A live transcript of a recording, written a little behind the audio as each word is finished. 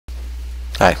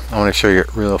Hi, I want to show you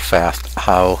real fast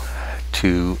how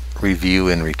to review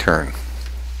and return.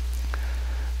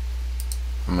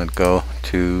 I'm going to go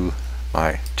to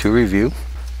my to review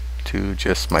to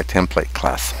just my template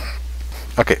class.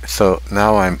 Okay, so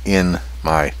now I'm in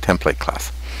my template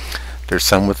class. There's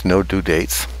some with no due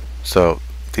dates, so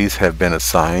these have been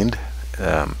assigned,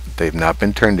 they've not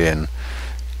been turned in,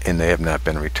 and they have not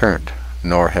been returned,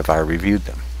 nor have I reviewed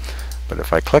them. But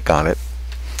if I click on it,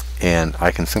 and I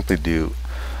can simply do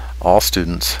all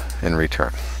students in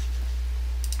return.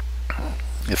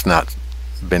 It's not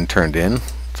been turned in,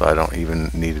 so I don't even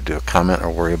need to do a comment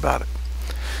or worry about it.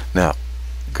 Now,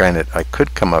 granted, I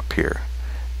could come up here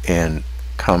and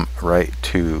come right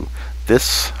to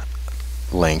this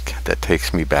link that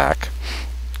takes me back,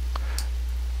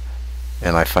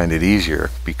 and I find it easier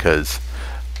because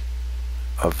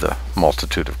of the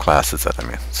multitude of classes that I'm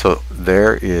in. So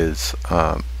there is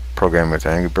Programming with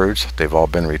Angry Birds. They've all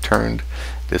been returned.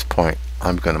 At this point,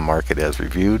 I'm going to mark it as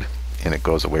reviewed, and it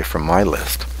goes away from my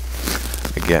list.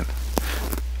 Again,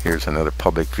 here's another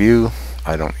public view.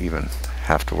 I don't even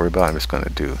have to worry about it. I'm just going to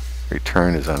do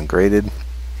return as ungraded,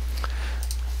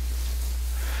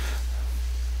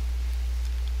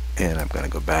 and I'm going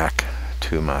to go back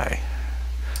to my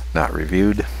not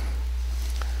reviewed,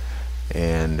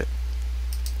 and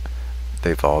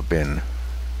they've all been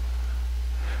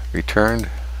returned.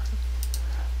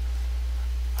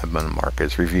 I'm going to mark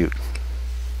as reviewed.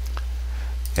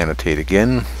 Annotate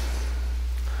again.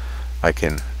 I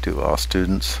can do all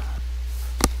students.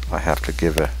 I have to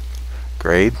give a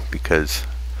grade because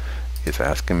it's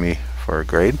asking me for a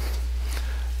grade,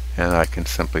 and I can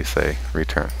simply say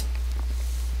return.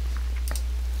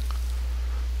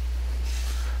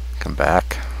 Come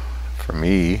back. For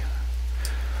me,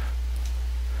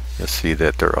 you'll see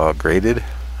that they're all graded.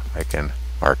 I can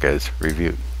mark as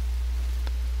reviewed.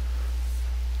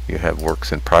 You have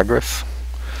works in progress.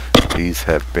 These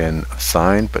have been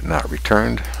assigned but not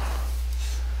returned.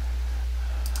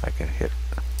 I can hit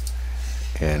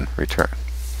and return.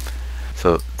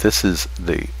 So this is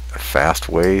the fast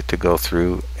way to go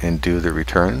through and do the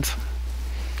returns.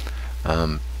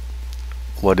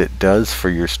 What it does for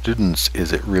your students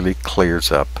is it really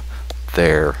clears up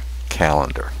their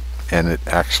calendar, and it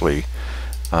actually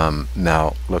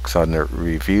now looks on their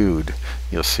reviewed.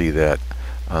 You'll see that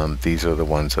these are the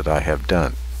ones that I have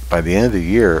done. By the end of the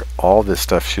year, all this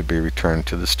stuff should be returned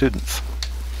to the students.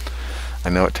 I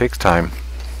know it takes time,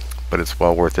 but it's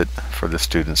well worth it for the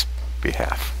students'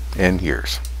 behalf and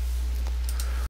yours.